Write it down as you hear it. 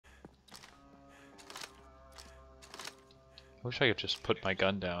I wish I could just put my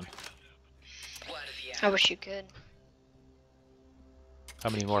gun down. I wish you could. How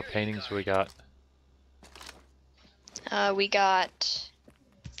many more paintings we got? We got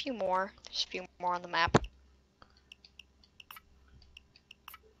a few more. There's a few more on the map.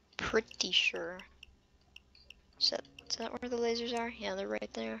 Pretty sure. Is that where the lasers are? Yeah, they're right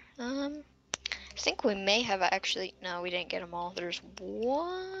there. I think we may have actually. No, we didn't get them all. There's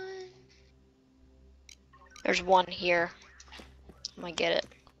one. There's one here. I'm gonna get it.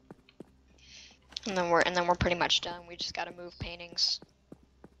 And then we're pretty much done. We just gotta move paintings.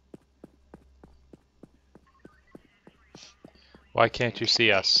 Why can't you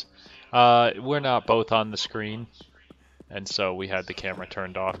see us? We're not both on the screen, and so we had the camera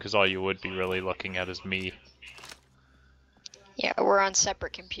turned off because all you would be really looking at is me. Yeah, we're on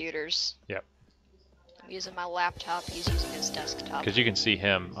separate computers. Yep. I'm using my laptop. He's using his desktop. Because you can see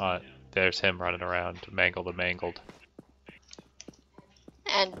him. There's him running around, mangled and mangled.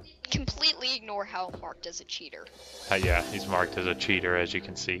 And completely ignore how I'm marked as a cheater. Yeah, he's marked as a cheater, as you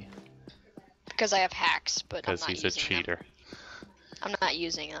can see. Because I have hacks, but I'm Because not he's using a cheater. them. I'm not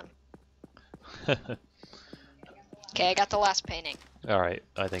using them. Okay, I got the last painting. Alright,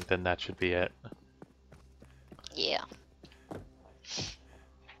 I think then that should be it. Yeah.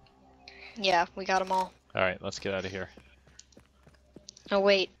 Yeah, we got them all. Alright, let's get out of here. Oh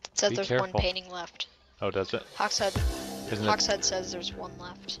wait, it says Be there's careful. one painting left. Oh, does it? Hawkshead says there's one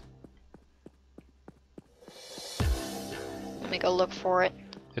left. Let me go look for it.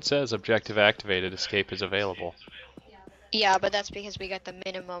 It says objective activated, escape is available. Yeah, but that's because we got the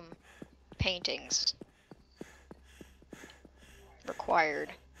minimum paintings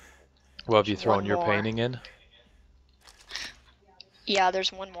required. Well, have you thrown One your more. painting in? Yeah,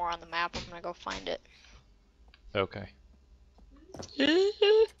 there's one more on the map. I'm gonna go find it. Okay.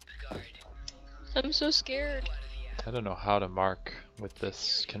 I'm so scared. I don't know how to mark with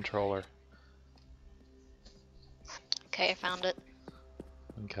this controller. Okay, I found it.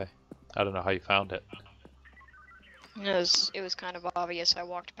 Okay. I don't know how you found it. It was kind of obvious. I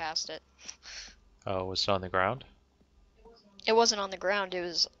walked past it. Oh, was it on the ground? It wasn't on the ground. It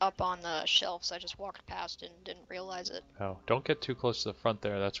was up on the shelves. I just walked past it and didn't realize it. Oh, don't get too close to the front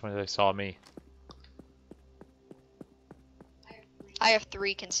there. That's when they saw me. I have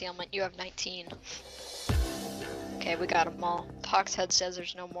 3 concealment. You have 19. Okay, we got them all. Hawkshead says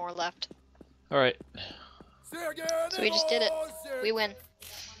there's no more left. Alright. So we just did it. We win.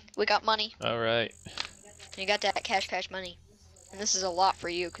 We got money. Alright. You got that cash money. And this is a lot for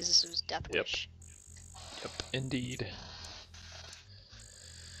you because this was Death Wish. Yep, indeed.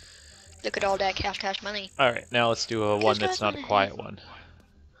 Look at all that cash money. Alright, now let's do a one that's not a quiet one.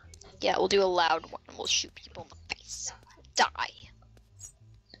 Yeah, we'll do a loud one. We'll shoot people in the face. Die.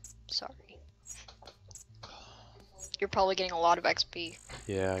 Sorry. You're probably getting a lot of XP.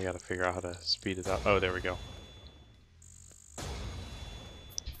 Yeah, I gotta figure out how to speed it up. Oh, there we go.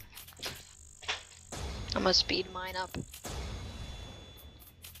 I'm gonna speed mine up.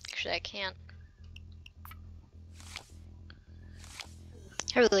 Actually, I can't.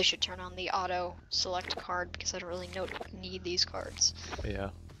 I really should turn on the auto select card because I don't really need these cards. Yeah.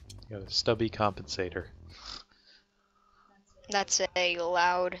 You got a stubby compensator. That's a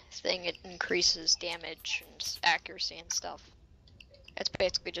loud thing. It increases damage and accuracy and stuff. It's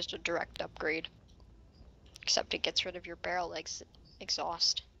basically just a direct upgrade. Except it gets rid of your barrel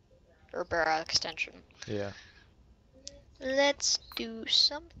exhaust. Or barrel extension. Yeah. Let's do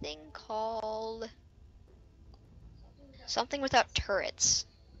something called... something without turrets.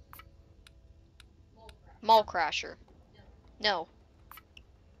 Mall Crasher. No.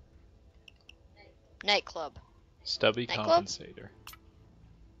 Nightclub. Stubby Nightclub? compensator.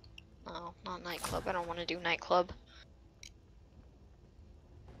 Oh, not nightclub. I don't want to do nightclub.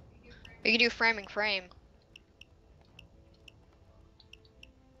 We can do framing frame.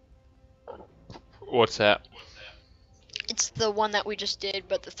 What's that? It's the one that we just did,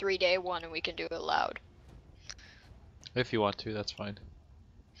 but the 3-day one, and we can do it loud. If you want to, that's fine.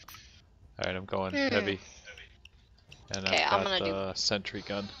 Alright, I'm going heavy. And Okay, I've I'm got gonna the sentry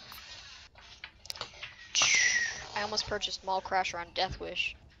gun. I almost purchased Mall Crasher on Death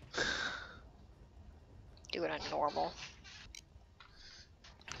Wish. Do it on normal.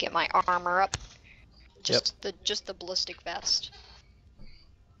 Get my armor up. Just the ballistic vest.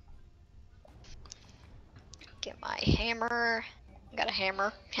 Get my hammer. I got a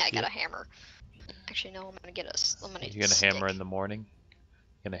hammer. Yeah, I got a hammer. Actually, no, I'm gonna get a. I'm gonna. You gonna hammer in the morning?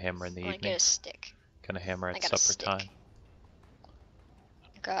 Gonna hammer in the evening? I'm gonna get a stick. Gonna hammer I at got a supper stick. time?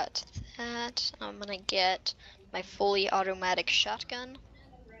 Got that. I'm gonna get my fully automatic shotgun,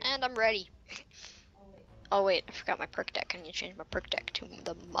 and I'm ready. Oh wait, I forgot my perk deck. I need to change my perk deck to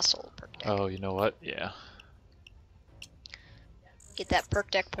the muscle perk deck. Oh, you know what? Yeah. Get that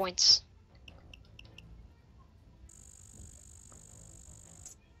perk deck points.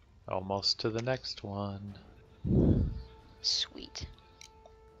 Almost to the next one. Sweet.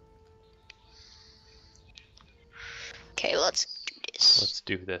 Okay, let's do this. Let's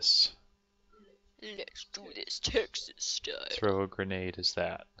do this. Let's do this Texas style. Throw a grenade is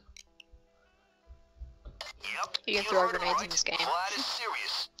that. Yep, You can throw heard grenades right. in this game. Flat is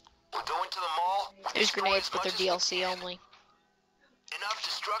serious. We're going to the mall. There's Destroy grenades, as but they're much as we DLC can. only. Enough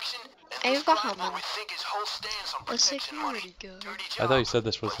destruction, and Hey, this guy Bahaman. what we think his whole stands on A protection money. security guard. Dirty I job. thought you said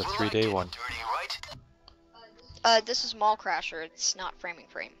this was but the you 3-day like it one. dirty, right? This is Mall Crasher. It's not Framing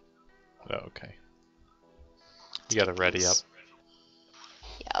Frame. Oh, okay. You gotta ready up.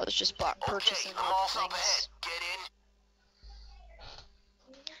 Yeah, I was just purchasing Okay, the all mall's the up ahead. things.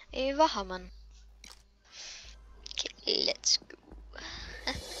 Get in. Eva Hammond. Okay, let's go.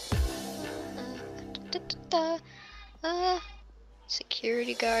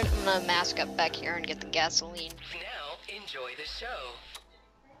 Security guard. I'm gonna mask up back here and get the gasoline. Now enjoy the show.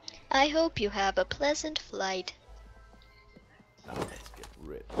 I hope you have a pleasant flight. Now let's get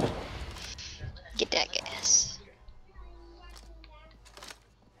rich. Get that gas.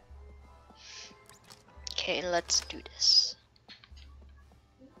 Okay, let's do this.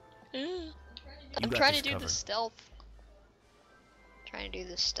 I'm got trying this to do covered. the stealth. Trying to do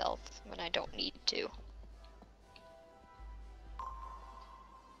the stealth when I don't need to.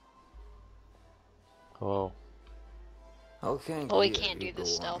 Oh, Okay. Well, we yeah, can't you do the go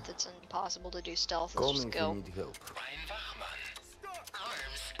stealth. on. It's impossible to do stealth. Call Let's me just if you go. need help. Ryan Wachmann.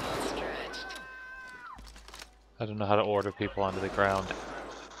 Arms outstretched. I don't know how to order people onto the ground.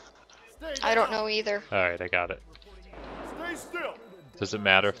 I don't know either. Alright, I got it. Stay still. Does it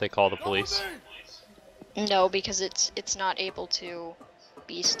matter if they call the police? No, because it's not able to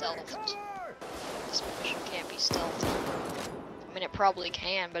be stealthed. This mission can't be stealthed. I mean, it probably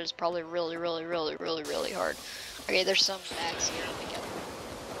can, but it's probably really, really, really, really, really hard. Okay, there's some bags here. Let me get them.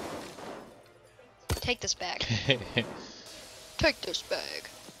 Take this bag. Take this bag.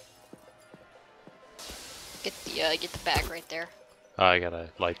 Get the bag right there. Oh, I gotta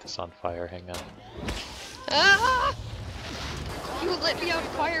light this on fire, hang on. Ah! You lit me on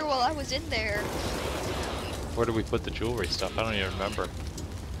fire while I was in there. Where do we put the jewelry stuff? I don't even remember.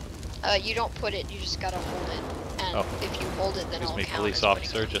 You don't put it. You just gotta hold it. And Oh. if you hold it, then Excuse it'll me, count police as putting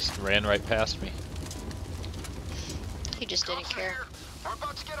officer it. just ran right past me. He just didn't care. We're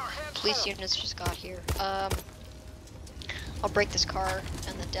about to get our hands Police full. units just got here. I'll break this car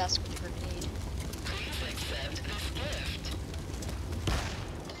and the desk with a grenade. Please accept this gift.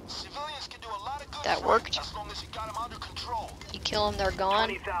 Civilians can do a lot of good That for you, worked. as long as you got them under control. You kill them, they're gone.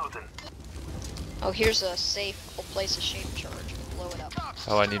 20,000. Oh, here's a safe. We'll place a shape charge. We'll blow it up. Cops,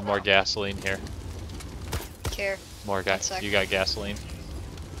 Oh, I stay need more well. gasoline here. Here. More gas. sec. You got gasoline?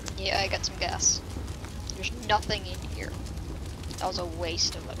 Yeah, I got some gas. There's nothing in here. That was a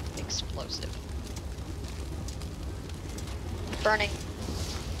waste of an explosive. Burning.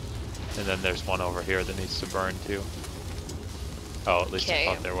 And then there's one over here that needs to burn too. Oh, at least I Okay.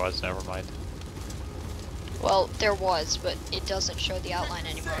 thought there was. Never mind. Well, there was, but it doesn't show the outline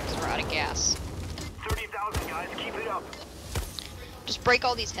anymore because we're out of gas. 30,000 guys, keep it up. Just break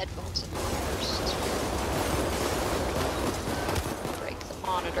all these headphones and monitors. Break the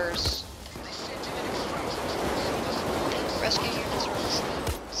monitors. Rescue units are on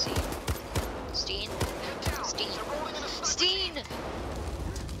the scene. Steen? Steen. Steen!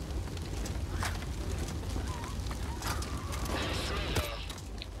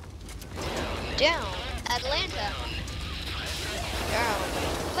 Down. Atlanta. Down.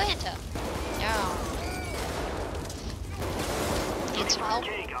 Atlanta. Down. Need some help?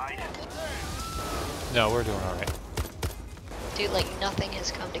 Okay, guys. No, we're doing alright. Dude, like nothing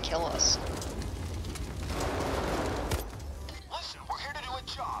has come to kill us. Listen, we're here to do a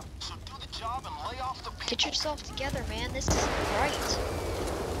job, so do the job and lay off the people. Get yourself together, man. This isn't right.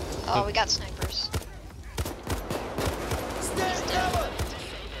 Oh, we got snipers. He's dead.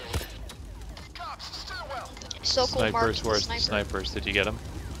 Cops, stay well. Sokol marked Snipers, the where's sniper. the snipers? Did you get them?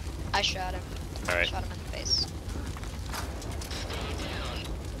 I shot him. Alright. Shot him in the face.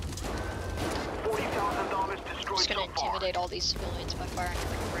 $40,000 I'm destroyed just gonna so far. intimidate all these civilians by firing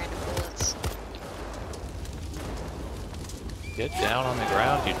random bullets. Get down on the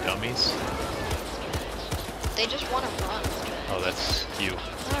ground, you dummies. They just want to run. Oh, that's you.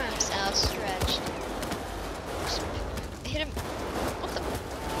 Arms outstretched. Just hit him. What the?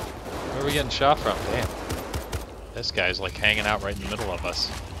 Where are we getting shot from? Damn. This guy's like hanging out right in the middle of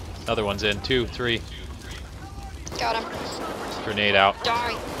us. Another one's in. 2, 3. Got him. Grenade out.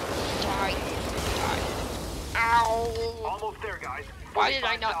 Die. Die. Die. Ow. Almost there, guys. Why did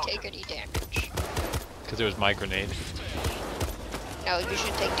I not take any damage? Because it was my grenade. No, you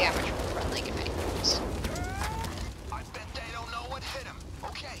should take damage from friendly grenades. I bet they don't know what hit him.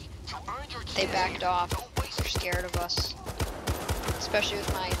 Okay, you earned your They chance backed here. off. Don't waste They're it. scared of us. Especially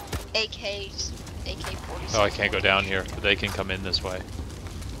with my AKs. AK-47. Oh, I can't go down here, but they can come in this way.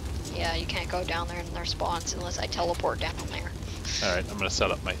 Yeah, you can't go down there in their spawns unless I teleport down there. Alright, I'm gonna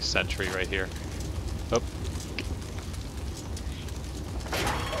set up my sentry right here. Oh,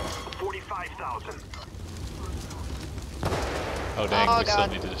 45,000. oh dang, Oh, we still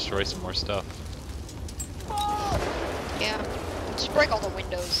God. need to destroy some more stuff. Yeah. Just break all the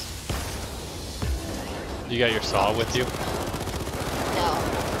windows. You got your saw with you? No,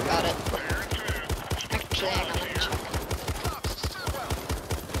 forgot it. Actually, hang on, let me check.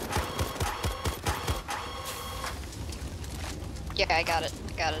 Yeah, I got it.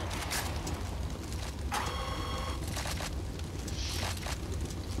 I got it.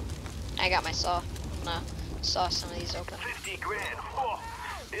 I got my saw. I'm gonna saw some of these open. 50 grand. Oh,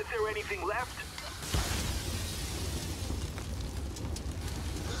 is there anything left?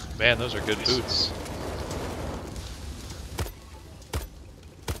 Man, those are good boots.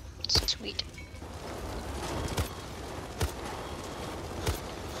 Sweet.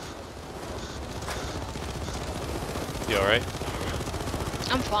 You alright?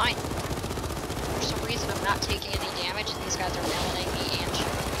 I'm fine. For some reason, I'm not taking any damage, and these guys are meleeing me and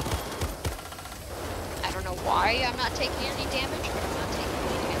shooting me. I don't know why I'm not taking any damage, but I'm not taking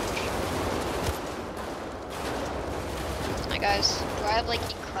any damage. Hi guys, do I have like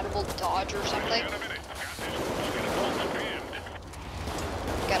incredible dodge or something?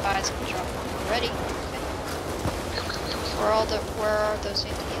 Got eyes on the drop already. Where are those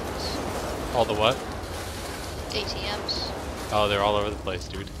ATMs? All the what? ATMs. Oh, they're all over the place,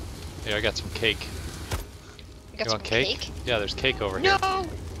 dude. Here, I got some cake. You got You some want cake? Yeah, there's cake over No! here.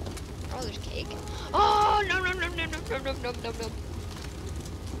 Oh, there's cake. Oh, no, no, no, no, no, no, no, no, no, no.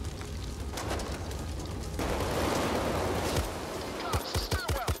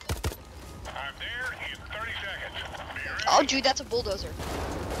 I'm there in 30 seconds. Oh, dude, that's a bulldozer.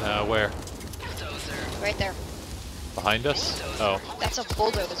 Where? Bulldozer. Right there. Behind us? Oh, That's a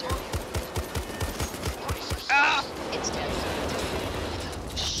bulldozer. Ah! It's dead.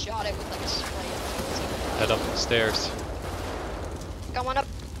 Shot it with like a spray. head up the stairs. Got one up.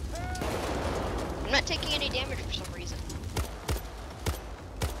 I'm not taking any damage for some reason.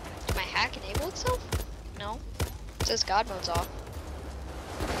 Did my hack enable itself? No. It says God mode's off.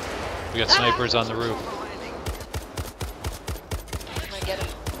 We got snipers on the roof. I'm gonna get him.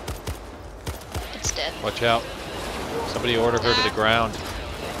 It's dead. Watch out. Somebody order her to the ground.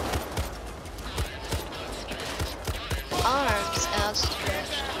 Arms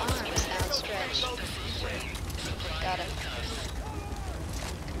outstretched. Arms outstretched. Got it.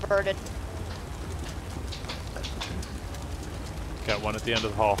 Converted. Got one at the end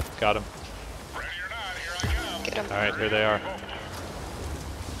of the hall. Got him. Get him. Alright, here they are.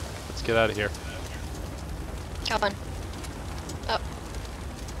 Let's get out of here. Come on. Oh.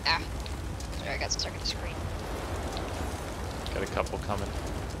 Ah. Sorry, I got stuck in the screen. Got a couple coming.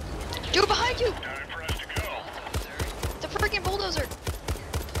 Dude, behind you! The freaking bulldozer!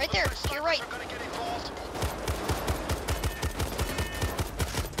 Right there, to your right.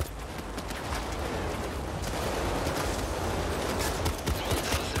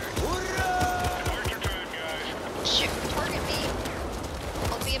 Shoot, target me.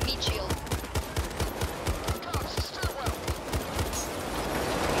 I'll be a meat shield.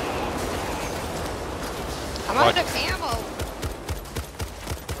 I'm out of ammo.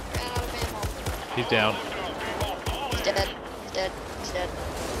 Ran out of ammo. He's down. He's dead. He's dead. He's dead.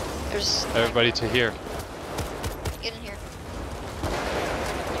 There's Everybody to here. Get in here.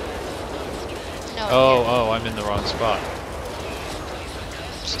 No. Oh, I'm in the wrong spot.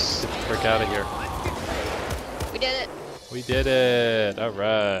 Get the frick out of here. We did it. We did it.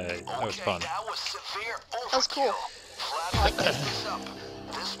 Alright. That was fun. That was severe That was cool. Flat I liked it. this up.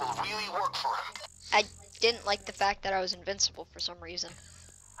 This will really work for him. I didn't like the fact that I was invincible for some reason.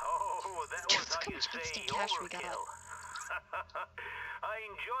 Oh, that Dude, was look how how you much say instant cash we got. overkill. I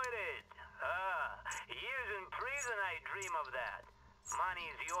enjoyed it. Years in prison I dream of that. Money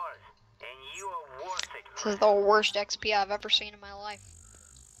is yours, and you are worth it. This is the worst XP I've ever seen in my life.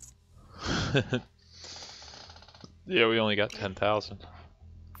 Yeah, we only got 10,000.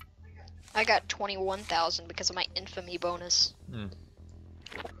 I got 21,000 because of my infamy bonus. Hmm.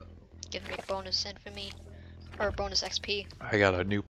 Give me a bonus infamy. Or bonus XP. I got a new